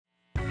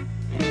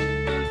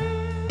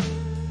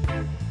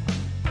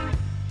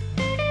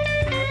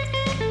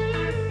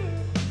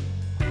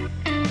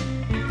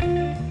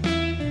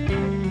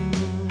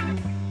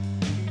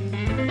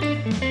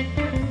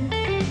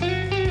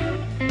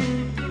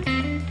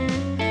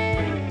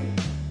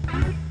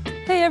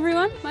Hey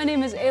everyone, my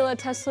name is Ayla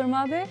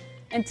Tesler-Mabe,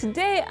 and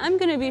today I'm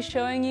going to be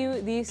showing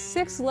you the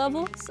 6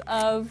 levels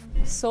of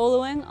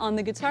soloing on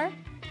the guitar.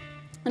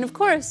 And of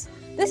course,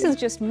 this is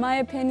just my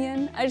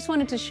opinion. I just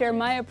wanted to share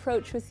my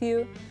approach with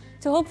you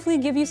to hopefully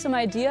give you some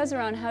ideas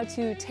around how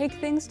to take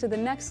things to the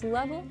next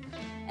level.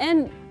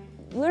 And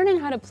learning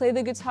how to play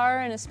the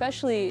guitar, and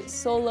especially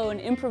solo and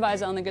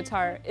improvise on the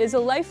guitar, is a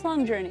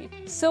lifelong journey.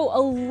 So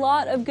a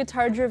lot of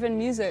guitar-driven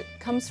music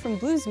comes from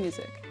blues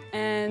music,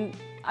 and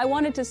I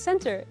wanted to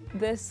center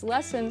this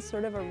lesson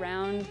sort of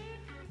around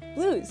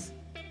blues.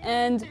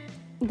 And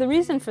the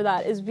reason for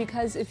that is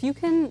because if you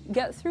can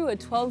get through a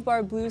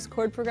 12-bar blues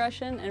chord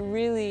progression and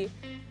really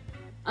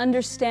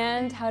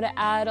understand how to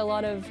add a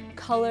lot of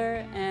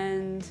color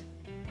and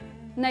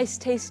nice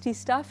tasty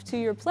stuff to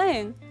your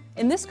playing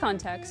in this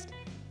context,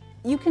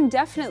 you can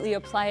definitely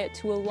apply it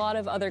to a lot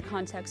of other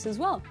contexts as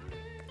well.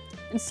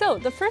 And so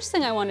the first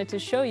thing I wanted to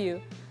show you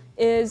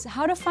is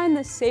how to find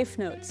the safe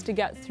notes to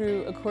get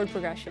through a chord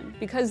progression,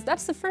 because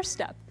that's the first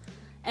step.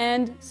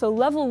 And so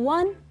level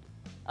 1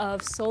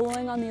 of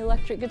soloing on the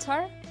electric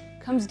guitar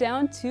comes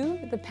down to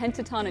the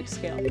pentatonic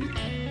scale.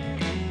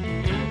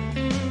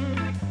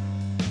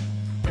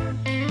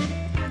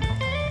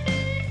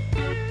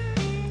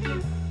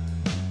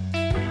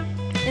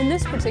 In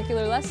this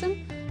particular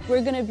lesson,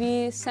 we're going to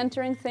be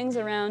centering things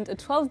around a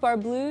 12-bar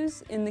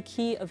blues in the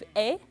key of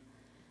A.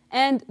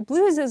 And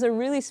blues is a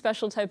really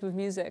special type of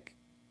music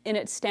in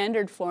its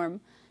standard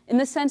form, in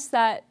the sense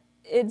that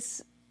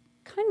it's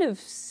kind of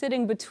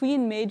sitting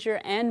between major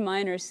and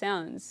minor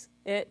sounds.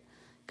 It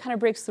kind of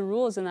breaks the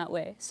rules in that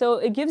way. So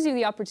it gives you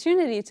the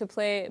opportunity to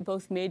play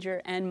both major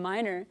and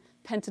minor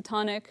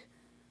pentatonic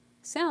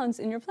sounds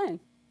in your playing.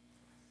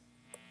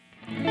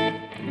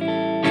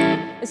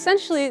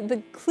 Essentially,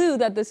 the clue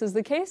that this is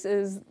the case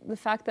is the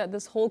fact that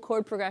this whole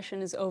chord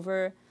progression is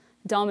over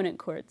dominant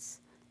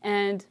chords.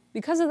 And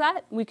because of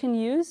that, we can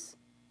use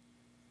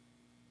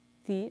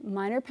the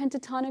minor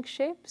pentatonic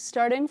shape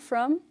starting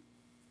from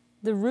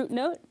the root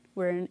note.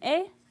 We're in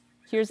A.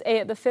 Here's A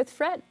at the 5th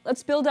fret.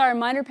 Let's build our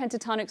minor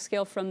pentatonic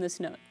scale from this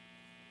note.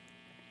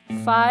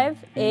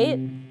 5,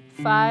 8,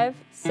 5,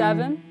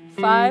 7,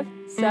 5,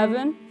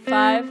 7,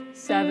 5,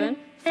 7,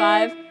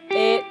 5,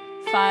 8,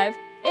 5,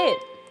 8.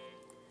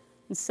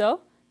 And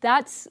so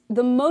that's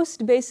the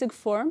most basic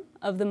form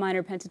of the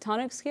minor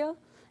pentatonic scale.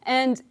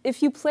 And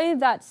if you play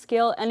that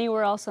scale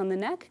anywhere else on the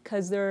neck,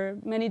 because there are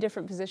many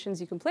different positions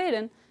you can play it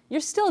in, you're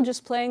still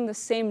just playing the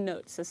same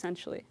notes,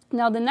 essentially.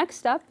 Now the next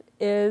step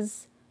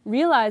is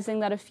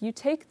realizing that if you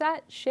take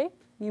that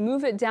shape, you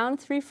move it down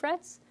 3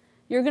 frets,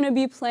 you're going to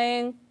be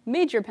playing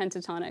major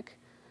pentatonic,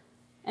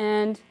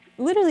 and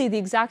literally the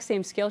exact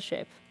same scale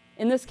shape.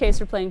 In this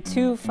case, we're playing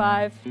 2,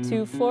 5,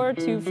 2, 4,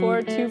 2,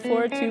 4, 2,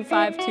 4, 2,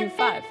 5, 2,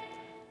 5.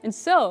 And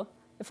so,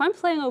 if I'm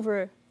playing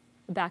over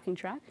a backing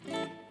track,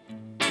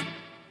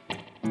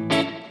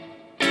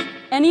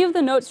 any of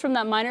the notes from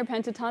that minor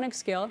pentatonic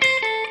scale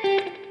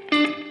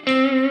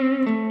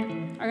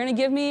are going to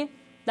give me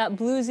that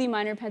bluesy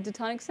minor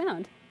pentatonic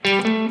sound.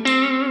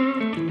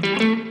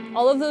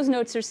 All of those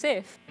notes are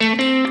safe.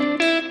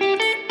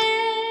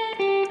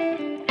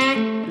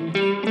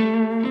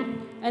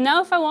 And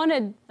now if I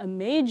wanted a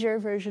major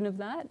version of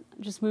that,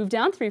 just move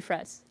down 3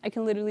 frets. I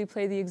can literally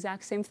play the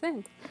exact same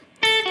thing.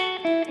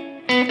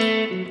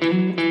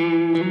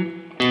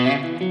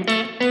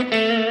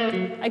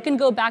 I can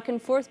go back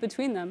and forth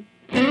between them.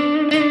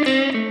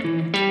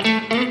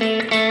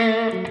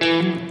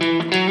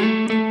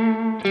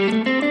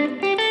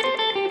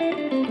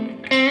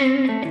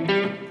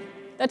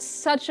 That's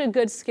such a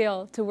good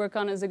scale to work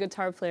on as a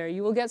guitar player.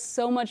 You will get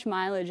so much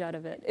mileage out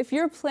of it. If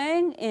you're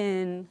playing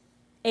in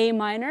A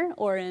minor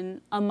or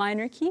in a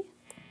minor key,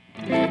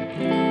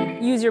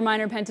 use your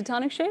minor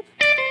pentatonic shape.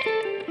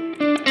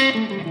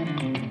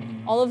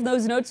 All of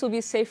those notes will be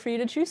safe for you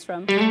to choose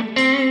from.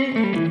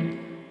 Then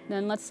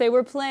let's say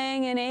we're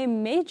playing in A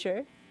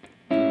major,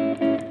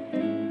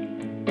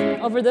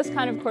 over this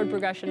kind of chord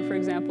progression, for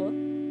example.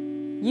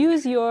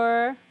 Use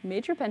your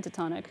major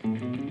pentatonic.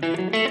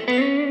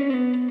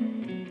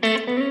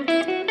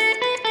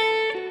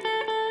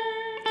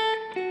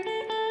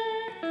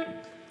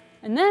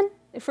 And then,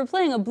 if we're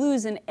playing a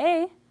blues in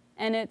A,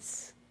 and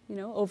it's,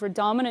 over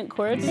dominant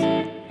chords,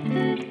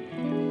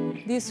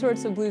 these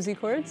sorts of bluesy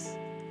chords,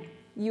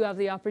 you have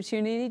the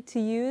opportunity to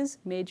use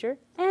major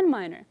and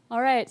minor.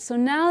 All right, so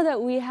now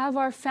that we have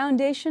our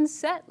foundation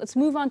set, let's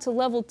move on to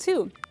level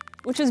 2,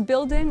 which is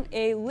building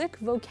a lick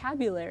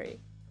vocabulary.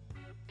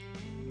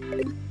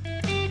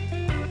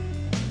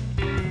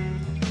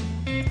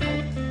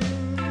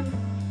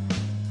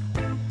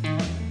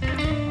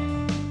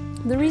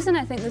 The reason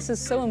I think this is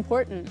so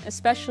important,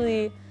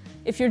 especially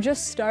if you're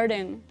just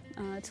starting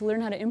to learn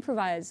how to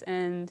improvise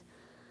and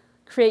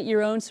create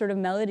your own sort of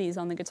melodies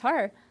on the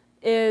guitar,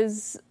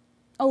 is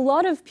a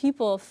lot of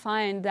people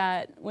find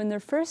that when they're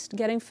first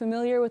getting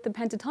familiar with the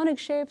pentatonic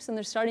shapes and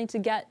they're starting to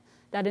get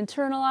that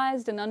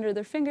internalized and under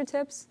their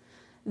fingertips,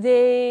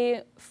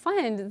 they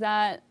find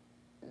that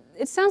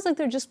it sounds like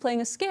they're just playing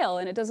a scale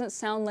and it doesn't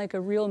sound like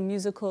a real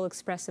musical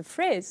expressive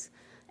phrase.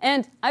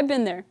 And I've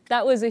been there.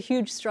 That was a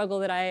huge struggle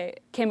that I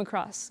came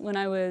across when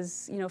I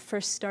was,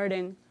 first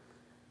starting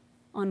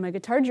on my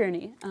guitar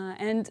journey.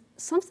 And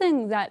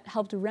something that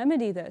helped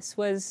remedy this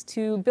was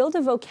to build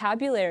a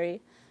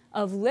vocabulary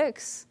of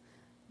licks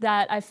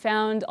that I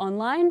found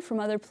online from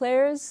other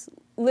players,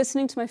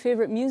 listening to my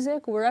favorite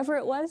music, wherever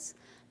it was,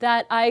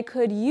 that I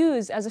could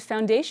use as a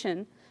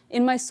foundation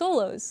in my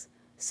solos.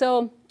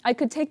 So I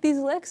could take these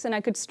licks and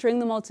I could string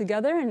them all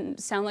together and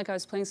sound like I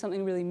was playing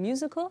something really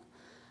musical.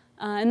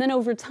 And then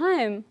over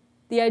time,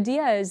 the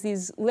idea is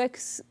these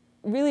licks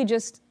really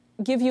just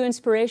give you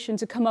inspiration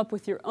to come up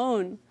with your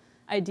own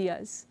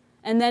ideas.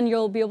 And then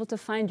you'll be able to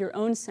find your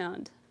own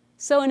sound.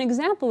 So an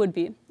example would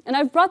be, and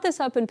I've brought this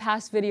up in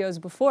past videos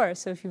before,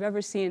 so if you've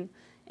ever seen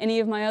any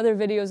of my other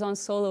videos on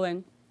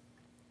soloing,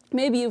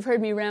 maybe you've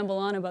heard me ramble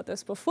on about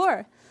this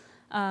before.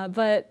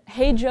 But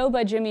Hey Joe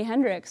by Jimi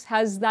Hendrix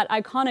has that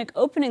iconic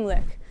opening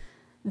lick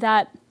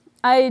that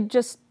I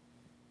just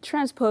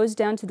transposed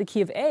down to the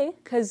key of A,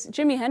 because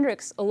Jimi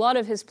Hendrix, a lot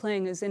of his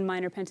playing is in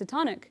minor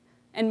pentatonic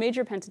and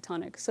major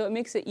pentatonic, so it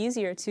makes it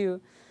easier to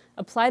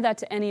apply that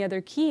to any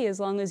other key as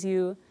long as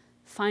you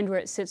find where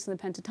it sits in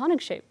the pentatonic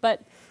shape.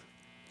 But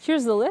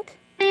here's the lick.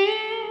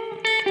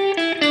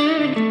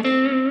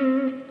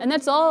 And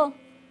that's all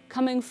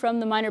coming from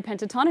the minor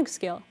pentatonic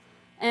scale.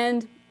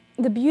 And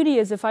the beauty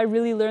is if I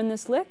really learn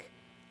this lick,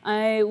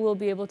 I will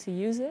be able to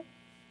use it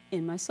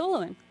in my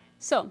soloing.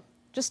 So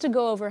just to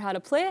go over how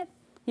to play it,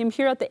 I'm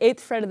here at the 8th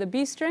fret of the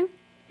B string.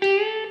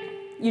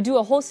 You do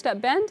a whole step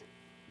bend,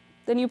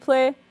 then you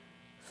play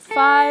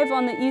 5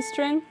 on the E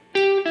string,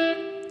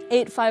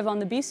 8, 5 on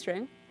the B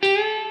string.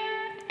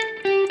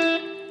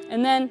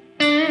 And then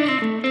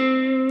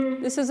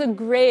this is a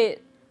great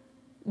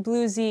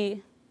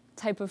bluesy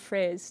type of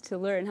phrase to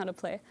learn how to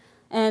play.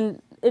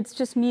 And it's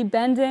just me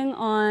bending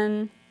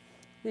on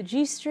the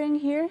G string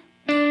here,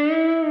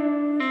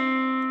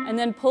 and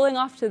then pulling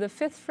off to the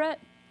 5th fret,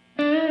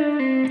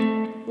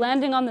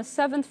 landing on the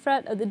 7th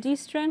fret of the D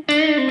string,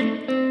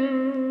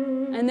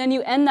 and then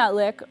you end that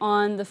lick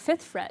on the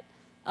 5th fret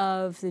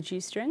of the G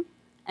string.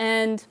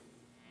 And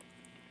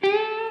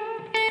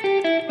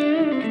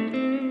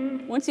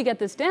once you get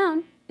this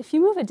down, if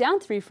you move it down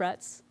 3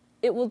 frets,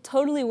 it will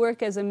totally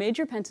work as a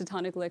major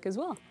pentatonic lick as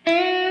well.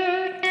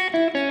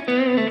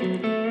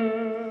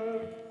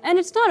 And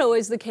it's not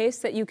always the case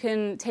that you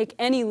can take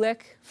any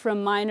lick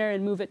from minor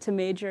and move it to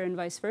major and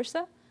vice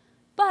versa,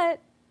 but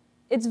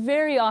it's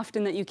very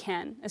often that you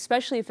can,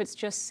 especially if it's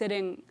just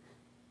sitting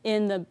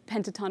in the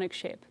pentatonic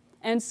shape.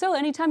 And so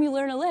anytime you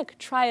learn a lick,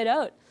 try it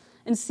out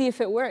and see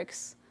if it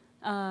works.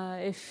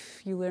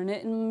 If you learn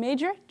it in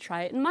major,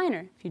 try it in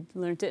minor. If you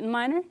learned it in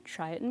minor,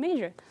 try it in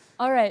major.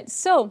 All right,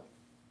 so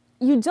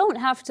you don't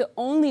have to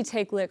only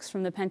take licks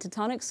from the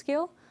pentatonic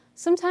scale.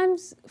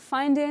 Sometimes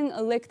finding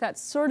a lick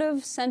that's sort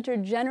of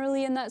centered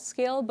generally in that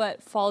scale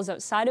but falls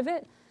outside of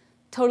it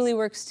totally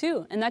works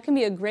too. And that can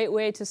be a great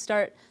way to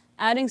start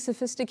adding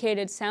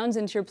sophisticated sounds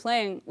into your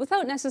playing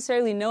without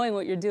necessarily knowing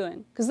what you're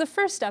doing. Because the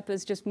first step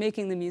is just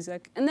making the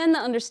music, and then the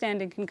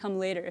understanding can come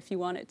later if you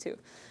want it to.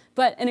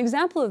 But an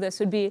example of this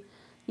would be,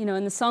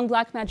 in the song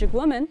Black Magic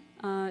Woman,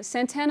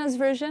 Santana's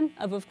version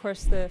of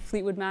course, the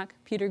Fleetwood Mac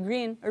Peter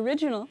Green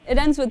original, it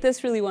ends with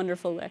this really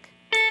wonderful lick.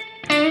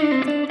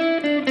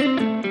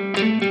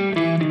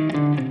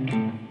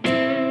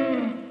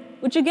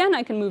 Which again,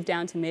 I can move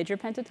down to major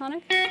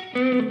pentatonic.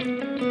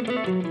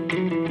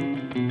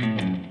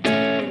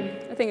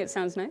 I think it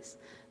sounds nice.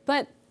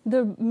 But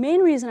the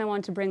main reason I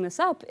wanted to bring this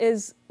up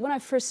is when I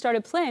first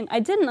started playing, I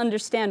didn't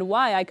understand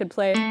why I could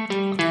play,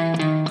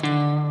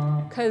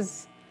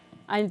 because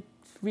I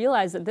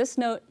realized that this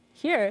note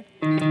here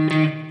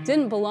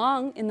didn't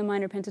belong in the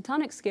minor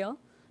pentatonic scale,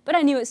 but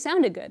I knew it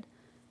sounded good.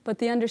 But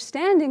the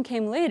understanding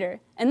came later,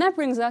 and that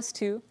brings us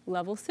to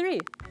level 3.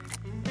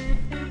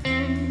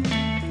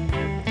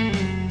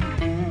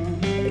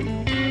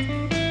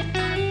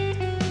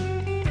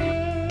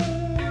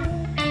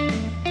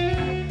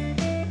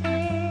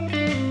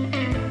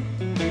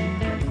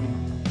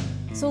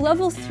 So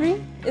level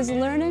 3 is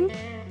learning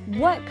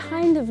what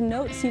kind of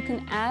notes you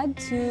can add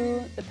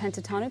to the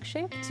pentatonic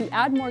shape to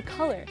add more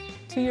color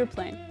to your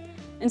playing.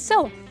 And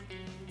so,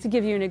 to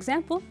give you an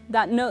example,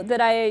 that note that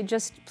I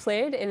just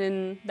played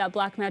in that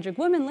Black Magic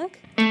Woman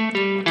lick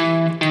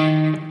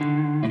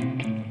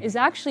is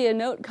actually a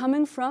note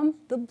coming from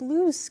the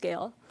blues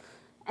scale.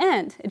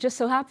 And it just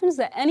so happens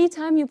that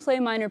anytime you play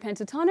minor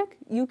pentatonic,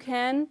 you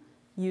can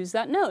use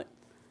that note.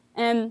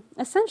 And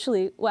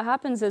essentially, what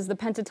happens is the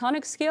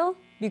pentatonic scale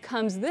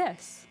becomes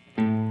this.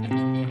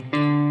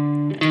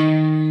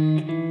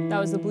 That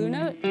was the blue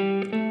note.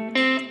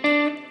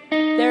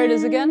 There it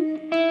is again.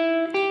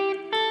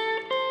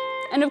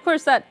 And of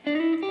course, that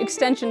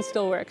extension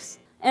still works.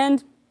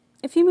 And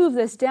if you move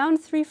this down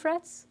 3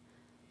 frets,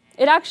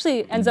 it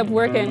actually ends up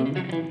working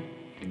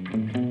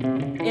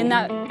in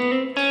that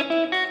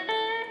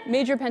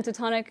major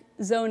pentatonic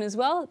zone as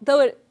well,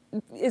 though it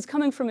is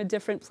coming from a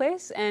different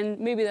place, and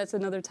maybe that's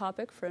another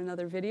topic for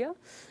another video.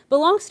 But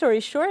long story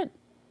short,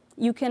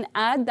 you can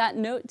add that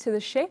note to the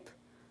shape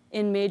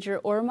in major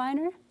or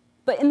minor,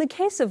 but But in the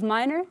case of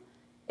minor,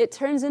 it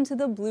turns into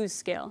the blues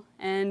scale.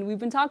 And we've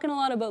been talking a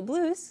lot about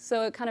blues,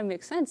 so it kind of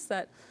makes sense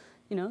that,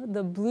 you know,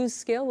 the blues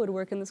scale would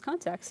work in this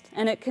context.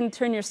 And it can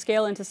turn your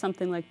scale into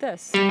something like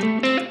this.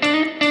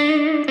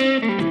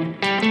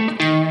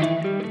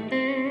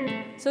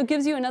 So it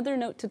gives you another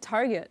note to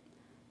target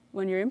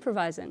when you're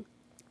improvising.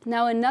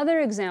 Now another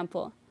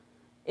example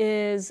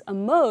is a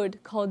mode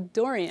called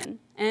Dorian.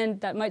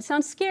 And that might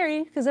sound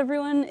scary because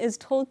everyone is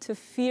told to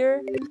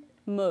fear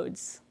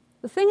modes.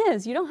 The thing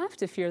is, you don't have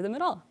to fear them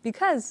at all,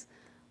 because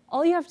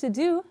all you have to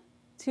do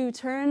to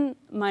turn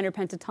minor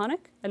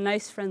pentatonic, a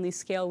nice friendly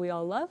scale we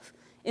all love,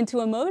 into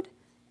a mode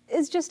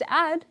is just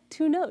add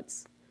 2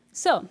 notes.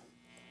 So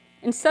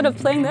instead of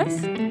playing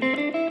this,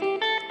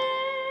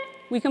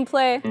 we can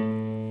play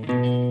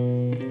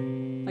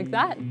like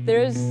that.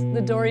 There's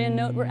the Dorian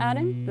note we're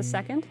adding, the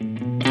 2nd.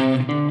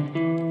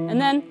 And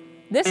then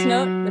this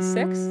note, the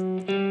 6th.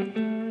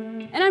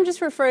 And I'm just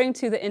referring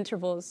to the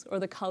intervals or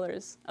the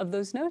colors of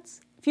those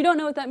notes. If you don't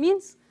know what that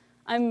means,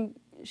 I'm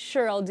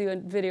sure I'll do a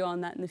video on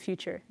that in the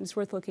future. It's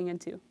worth looking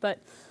into. But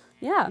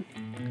yeah,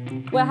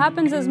 what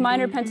happens is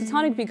minor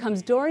pentatonic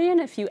becomes Dorian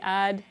if you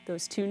add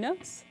those 2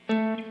 notes.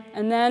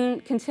 And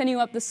then continue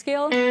up the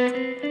scale.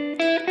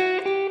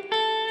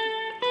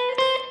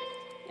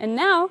 And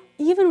now,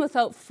 even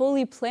without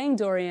fully playing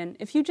Dorian,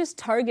 if you just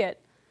target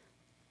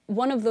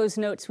one of those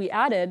notes we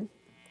added,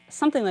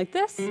 something like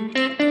this,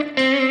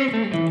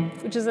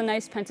 which is a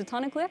nice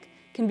pentatonic lick,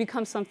 can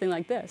become something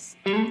like this.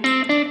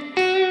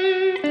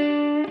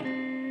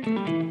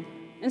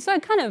 And so I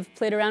kind of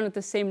played around with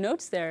the same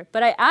notes there,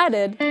 but I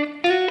added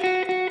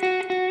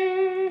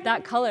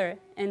that color,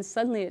 and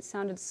suddenly it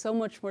sounded so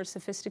much more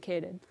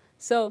sophisticated.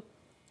 So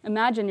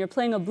imagine you're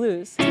playing a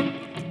blues.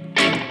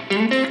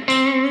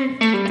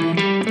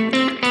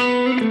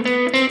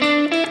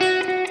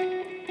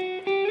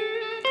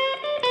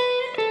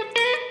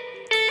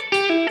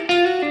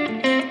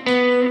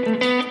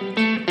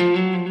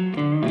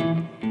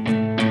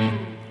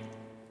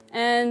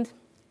 And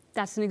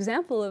that's an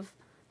example of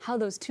how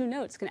those 2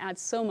 notes can add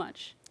so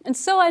much. And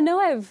so I know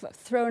I've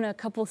thrown a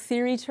couple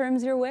theory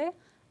terms your way.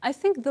 I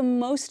think the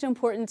most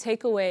important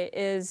takeaway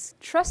is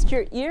trust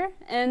your ear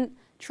and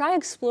try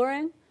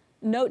exploring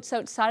notes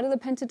outside of the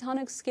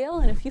pentatonic scale.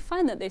 And if you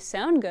find that they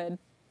sound good,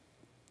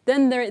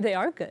 then they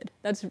are good.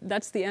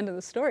 That's the end of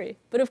the story.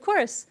 But of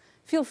course,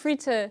 feel free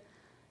to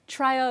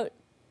try out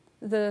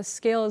the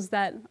scales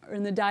that are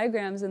in the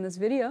diagrams in this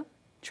video.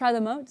 Try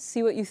them out,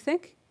 see what you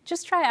think.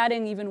 Just try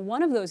adding even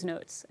one of those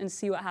notes and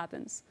see what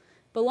happens.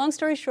 But long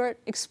story short,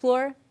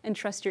 explore and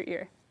trust your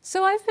ear.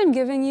 So I've been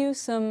giving you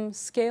some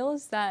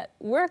scales that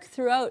work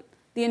throughout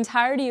the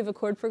entirety of a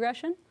chord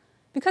progression,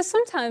 because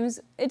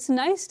sometimes it's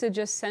nice to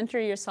just center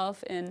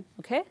yourself in,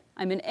 okay,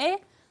 I'm in A,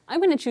 I'm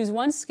going to choose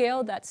one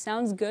scale that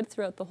sounds good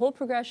throughout the whole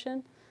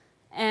progression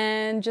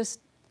and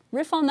just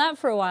riff on that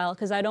for a while,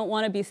 because I don't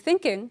want to be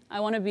thinking, I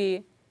want to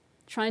be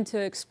trying to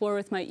explore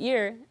with my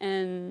ear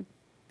and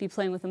be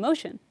playing with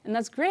emotion, and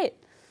that's great.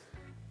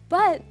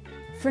 But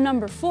for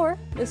number 4,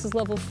 this is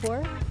level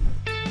 4.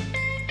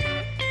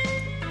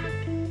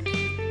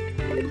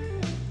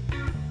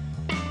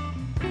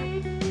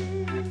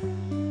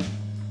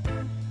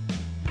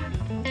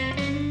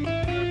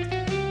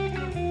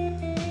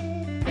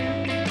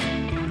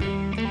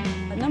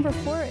 Number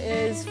 4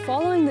 is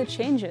following the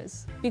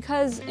changes,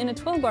 because in a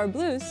 12-bar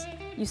blues,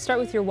 you start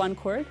with your 1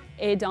 chord,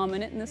 A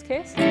dominant in this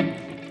case,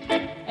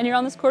 and you're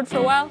on this chord for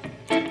a while.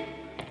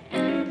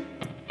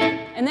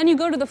 And then you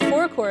go to the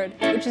 4 chord,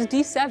 which is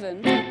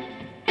D7,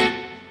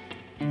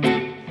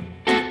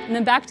 and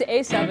then back to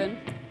A7.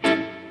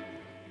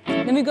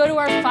 Then we go to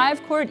our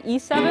 5 chord,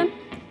 E7,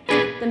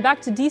 then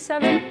back to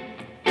D7,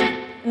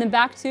 and then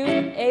back to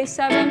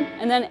A7,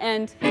 and then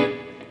end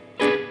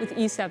with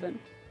E7.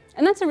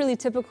 And that's a really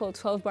typical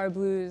 12-bar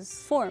blues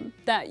form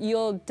that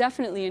you'll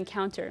definitely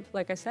encounter.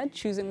 Like I said,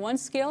 choosing one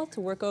scale to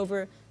work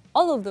over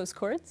all of those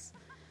chords.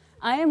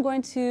 I am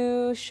going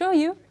to show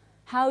you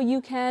how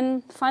you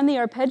can find the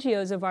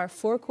arpeggios of our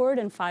 4 chord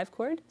and 5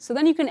 chord. So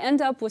then you can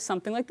end up with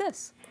something like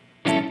this.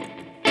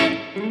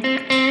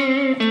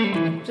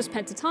 Just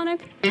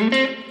pentatonic.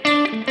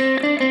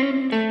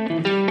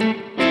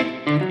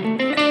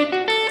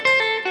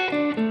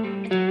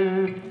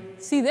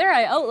 See there,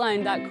 I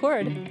outlined that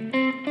chord.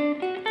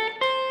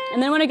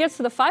 And then when it gets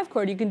to the 5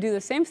 chord, you can do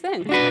the same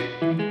thing.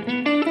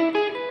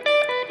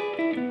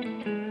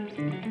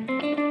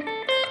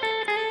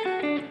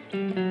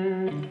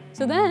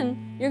 So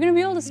then, you're going to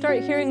be able to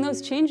start hearing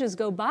those changes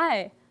go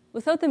by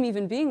without them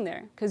even being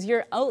there, because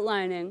you're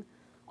outlining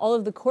all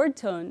of the chord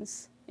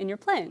tones in your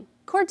playing.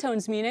 Chord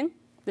tones meaning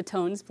the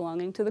tones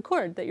belonging to the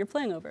chord that you're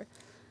playing over.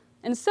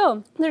 And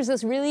so, there's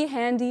this really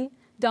handy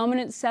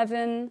dominant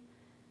 7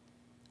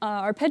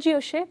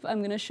 arpeggio shape I'm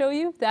going to show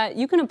you that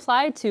you can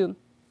apply to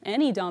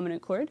any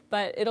dominant chord,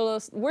 but it'll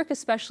work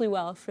especially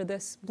well for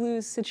this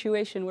blues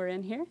situation we're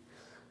in here.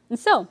 And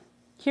so,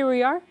 here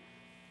we are,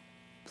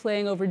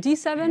 playing over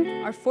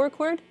D7, our 4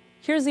 chord.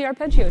 Here's the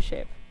arpeggio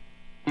shape.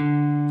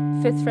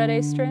 5th fret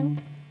A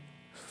string,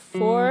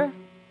 4,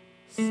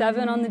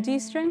 7 on the D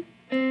string,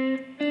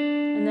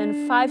 and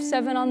then 5,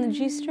 7 on the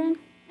G string,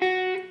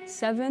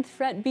 7th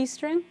fret B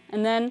string,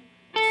 and then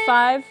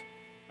 5,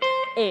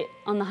 8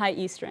 on the high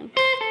E string.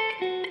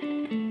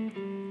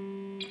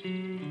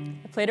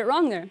 I played it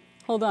wrong there.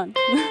 Hold on.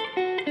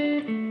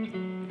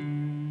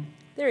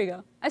 There we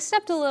go. I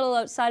stepped a little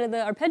outside of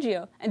the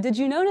arpeggio, and did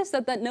you notice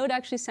that that note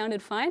actually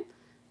sounded fine?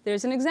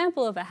 There's an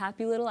example of a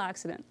happy little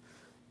accident.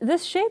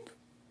 This shape,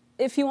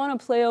 if you want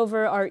to play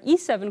over our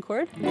E7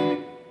 chord,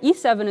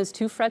 E7 is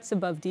 2 frets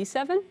above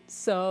D7,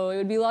 so it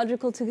would be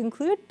logical to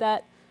conclude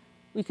that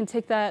we can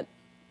take that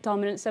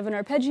dominant 7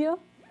 arpeggio,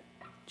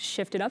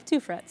 shift it up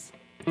 2 frets.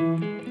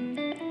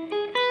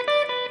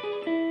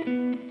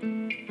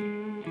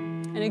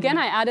 And again,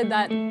 I added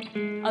that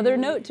other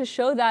note to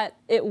show that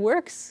it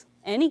works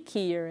any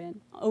key you're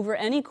in, over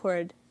any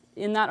chord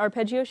in that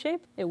arpeggio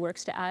shape. It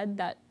works to add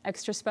that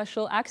extra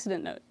special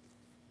accident note.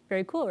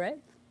 Very cool, right?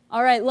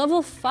 All right,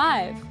 level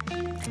 5.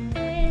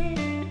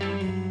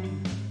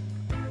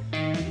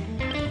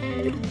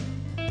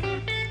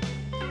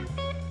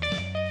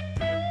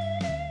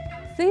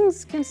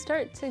 Things can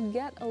start to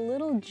get a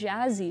little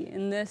jazzy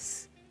in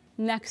this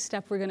next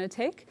step we're going to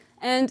take.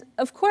 And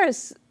of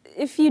course,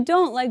 if you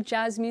don't like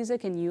jazz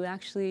music and you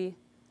actually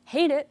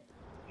hate it,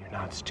 you're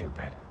not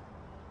stupid.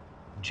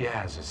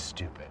 Jazz is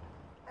stupid.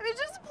 I mean,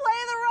 just play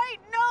the right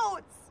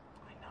notes.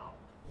 I know.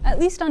 At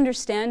least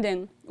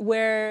understanding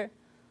where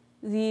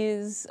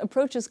these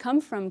approaches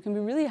come from can be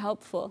really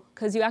helpful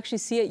because you actually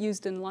see it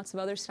used in lots of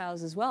other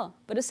styles as well.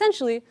 But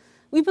essentially,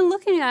 we've been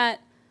looking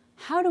at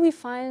how do we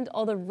find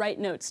all the right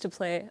notes to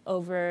play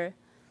over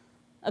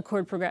a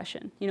chord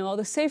progression. You know, all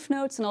the safe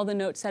notes and all the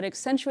notes that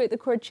accentuate the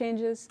chord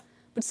changes.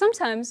 But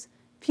sometimes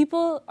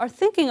people are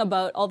thinking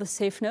about all the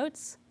safe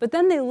notes, but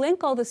then they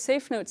link all the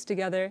safe notes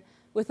together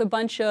with a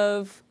bunch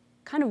of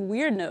kind of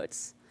weird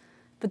notes.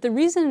 But the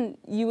reason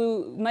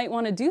you might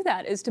want to do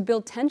that is to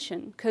build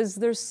tension, because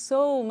there's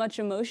so much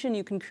emotion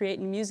you can create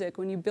in music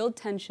when you build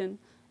tension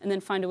and then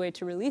find a way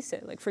to release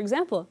it. Like, for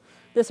example,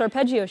 this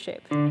arpeggio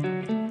shape.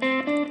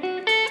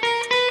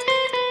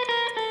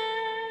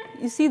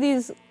 You see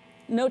these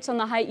notes on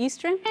the high E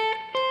string?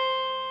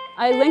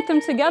 I link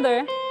them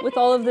together with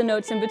all of the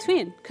notes in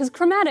between, because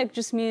chromatic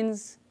just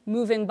means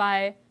moving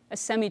by a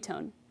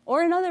semitone,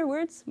 or in other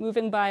words,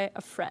 moving by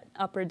a fret,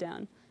 up or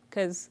down,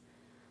 because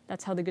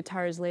that's how the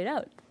guitar is laid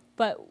out.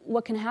 But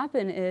what can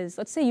happen is,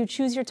 let's say you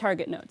choose your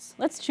target notes.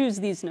 Let's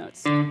choose these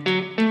notes.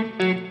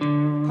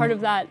 Part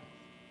of that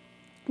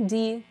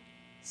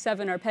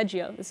D7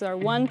 arpeggio. This is our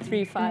 1,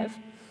 3, 5.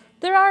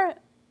 There are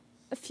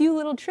a few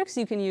little tricks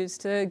you can use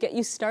to get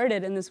you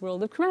started in this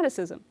world of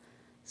chromaticism.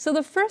 So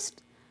the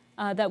first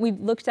that we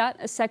looked at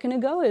a second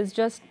ago is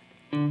just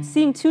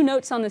seeing 2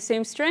 notes on the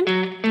same string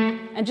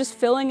and just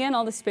filling in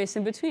all the space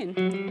in between.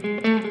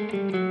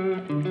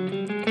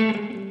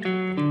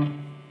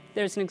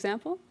 There's an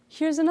example.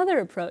 Here's another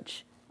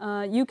approach.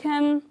 You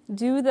can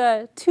do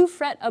the 2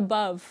 fret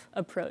above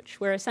approach,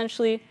 where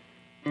essentially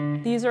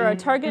these are our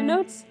target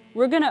notes.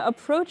 We're going to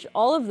approach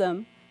all of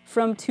them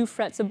from 2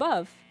 frets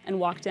above and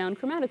walk down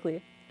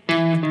chromatically.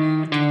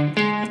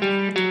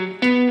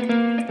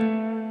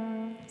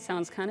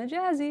 Sounds kind of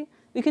jazzy.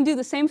 We can do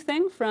the same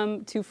thing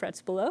from 2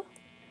 frets below.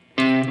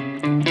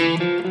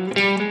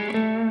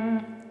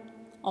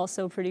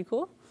 Also pretty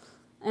cool.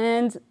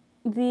 And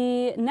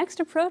the next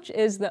approach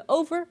is the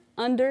over,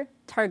 under,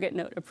 target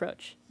note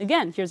approach.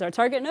 Again, here's our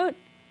target note.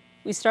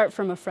 We start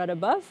from a fret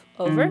above,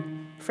 over,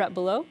 fret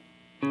below,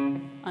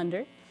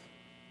 under,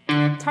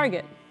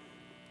 target.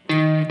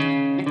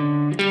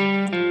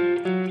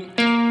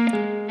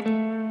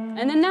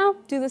 And then now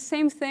do the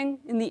same thing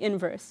in the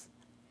inverse.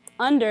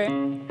 Under,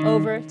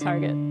 over,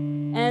 target.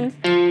 And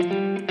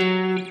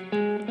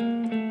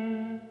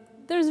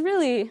there's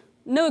really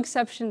no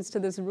exceptions to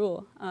this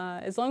rule.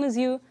 As long as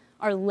you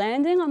are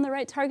landing on the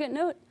right target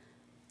note,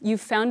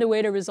 you've found a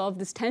way to resolve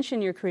this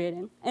tension you're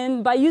creating.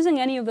 And by using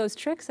any of those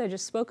tricks I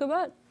just spoke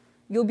about,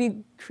 you'll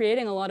be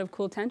creating a lot of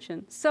cool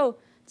tension. So,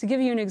 to give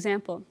you an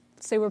example,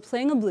 let's say we're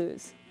playing a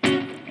blues.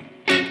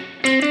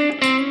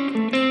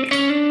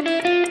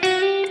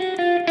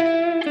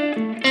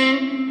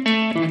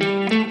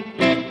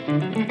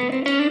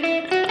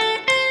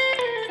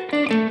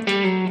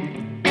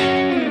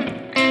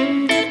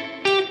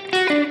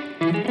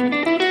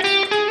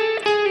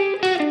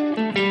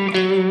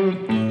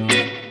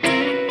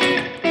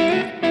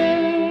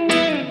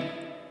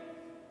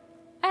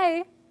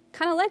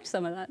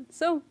 Some of that.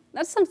 So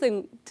that's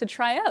something to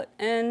try out,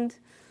 and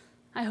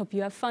I hope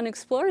you have fun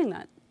exploring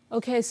that.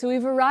 Okay, so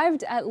we've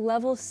arrived at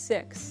level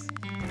 6.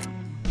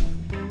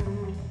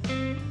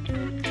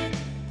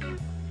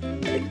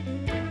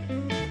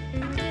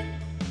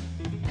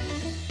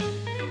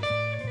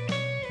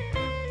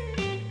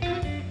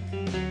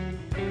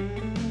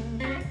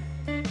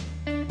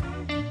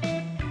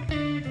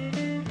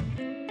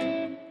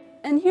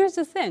 And here's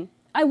the thing.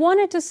 I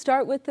wanted to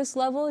start with this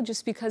level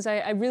just because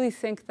I really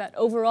think that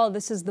overall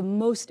this is the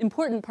most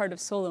important part of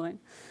soloing.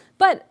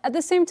 But at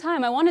the same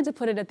time, I wanted to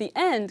put it at the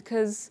end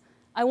because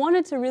I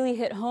wanted to really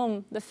hit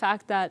home the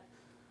fact that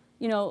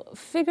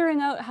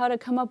figuring out how to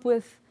come up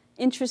with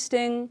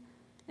interesting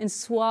and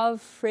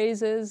suave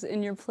phrases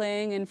in your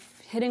playing and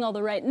hitting all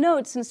the right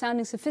notes and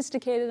sounding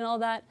sophisticated and all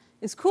that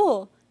is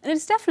cool. And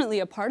it's definitely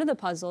a part of the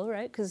puzzle,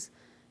 right? Because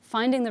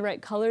finding the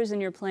right colors in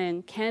your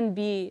playing can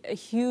be a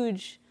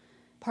huge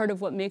part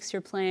of what makes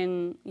your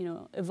playing,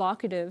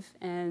 evocative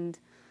and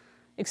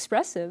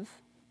expressive.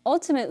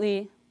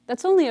 Ultimately,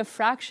 that's only a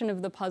fraction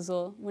of the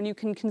puzzle when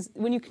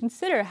you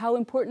consider how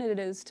important it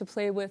is to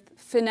play with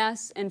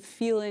finesse and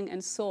feeling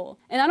and soul.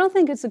 And I don't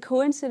think it's a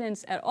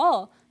coincidence at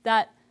all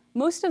that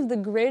most of the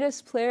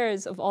greatest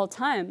players of all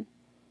time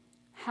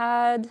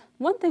had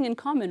one thing in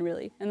common,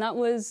 really, and that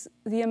was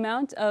the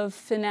amount of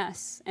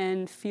finesse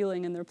and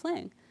feeling in their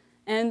playing.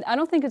 And I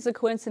don't think it's a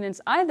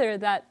coincidence either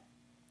that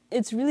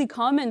it's really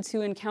common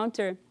to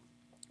encounter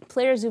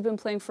players who've been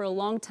playing for a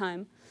long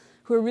time,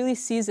 who are really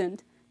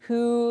seasoned,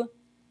 who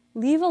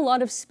leave a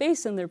lot of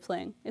space in their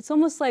playing. It's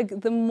almost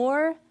like the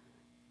more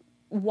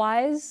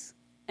wise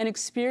and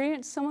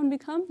experienced someone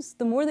becomes,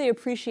 the more they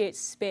appreciate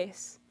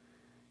space.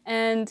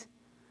 And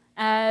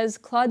as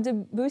Claude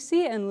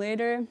Debussy and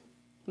later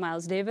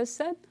Miles Davis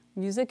said,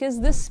 music is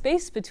the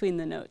space between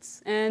the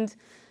notes. And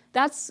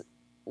that's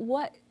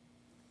what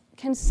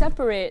can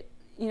separate,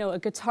 a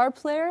guitar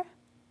player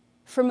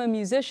from a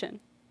musician.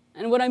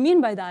 And what I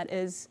mean by that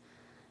is,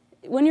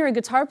 when you're a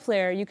guitar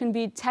player, you can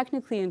be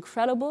technically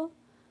incredible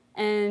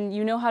and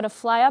you know how to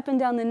fly up and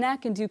down the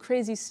neck and do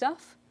crazy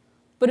stuff.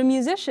 But a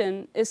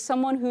musician is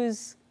someone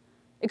who's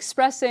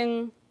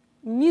expressing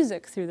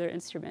music through their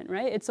instrument,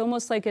 right? It's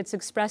almost like it's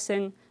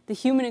expressing the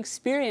human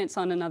experience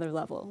on another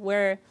level,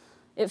 where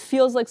it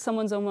feels like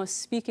someone's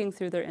almost speaking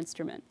through their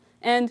instrument.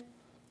 And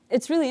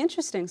it's really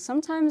interesting.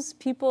 Sometimes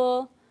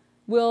people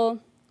will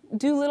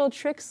do little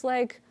tricks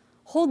like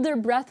hold their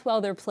breath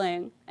while they're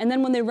playing, and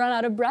then when they run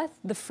out of breath,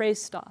 the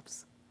phrase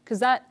stops. Because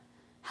that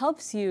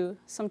helps you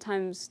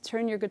sometimes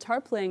turn your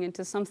guitar playing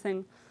into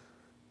something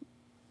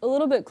a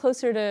little bit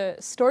closer to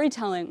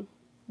storytelling,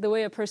 the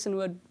way a person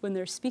would when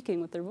they're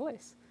speaking with their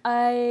voice.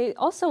 I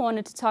also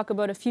wanted to talk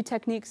about a few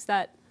techniques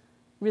that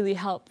really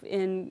help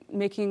in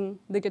making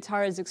the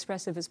guitar as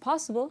expressive as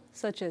possible,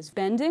 such as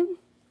bending,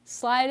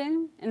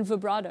 sliding, and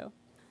vibrato.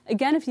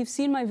 Again, if you've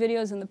seen my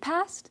videos in the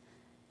past,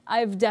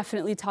 I've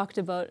definitely talked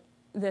about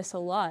this a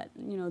lot.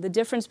 The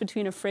difference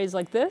between a phrase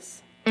like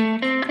this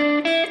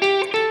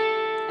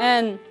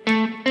and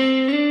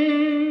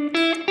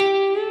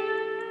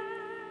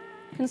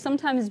can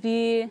sometimes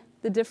be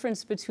the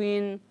difference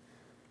between,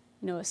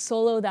 a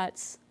solo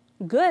that's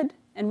good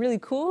and really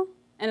cool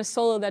and a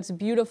solo that's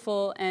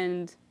beautiful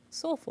and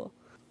soulful.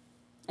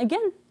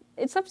 Again,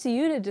 it's up to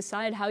you to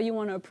decide how you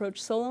want to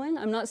approach soloing.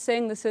 I'm not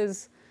saying this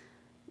is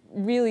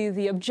really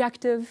the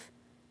objective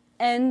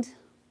end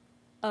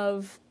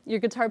of your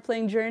guitar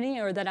playing journey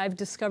or that I've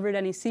discovered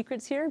any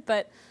secrets here,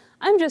 but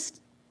I'm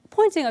just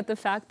pointing out the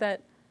fact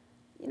that,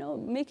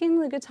 making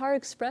the guitar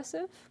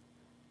expressive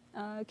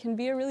can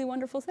be a really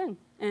wonderful thing.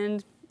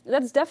 And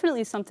that's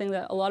definitely something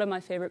that a lot of my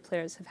favorite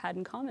players have had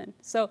in common.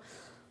 So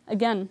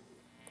again,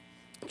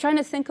 trying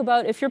to think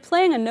about if you're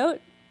playing a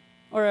note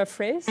or a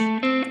phrase,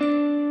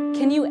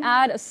 can you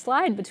add a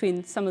slide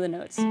between some of the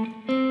notes?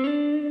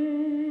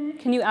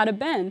 Can you add a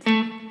bend?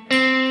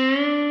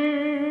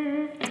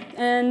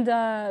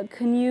 And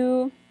can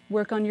you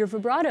work on your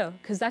vibrato?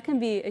 Because that can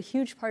be a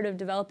huge part of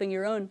developing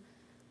your own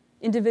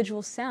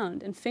individual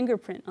sound and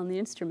fingerprint on the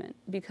instrument,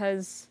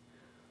 because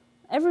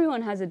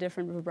everyone has a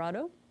different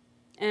vibrato.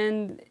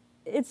 And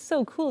it's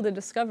so cool to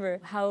discover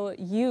how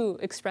you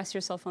express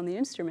yourself on the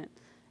instrument.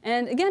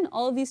 And again,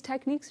 all of these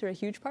techniques are a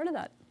huge part of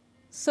that.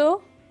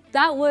 So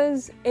that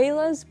was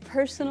Ayla's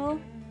personal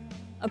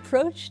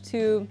approach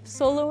to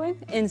soloing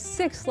in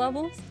 6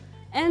 levels.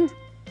 And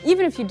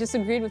even if you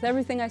disagreed with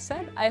everything I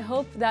said, I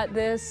hope that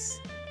this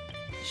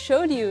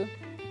showed you,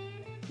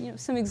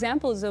 some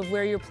examples of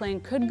where your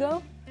playing could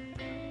go.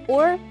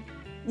 Or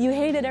you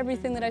hated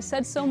everything that I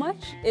said so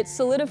much, it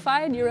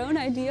solidified your own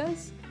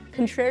ideas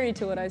contrary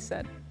to what I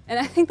said. And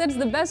I think that's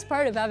the best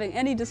part of having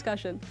any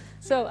discussion.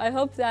 So I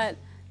hope that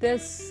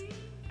this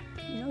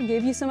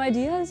gave you some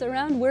ideas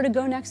around where to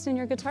go next in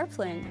your guitar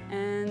playing.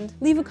 And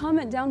leave a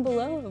comment down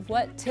below of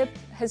what tip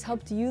has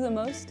helped you the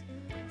most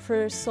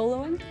for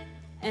soloing.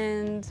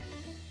 And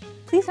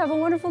please have a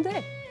wonderful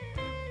day.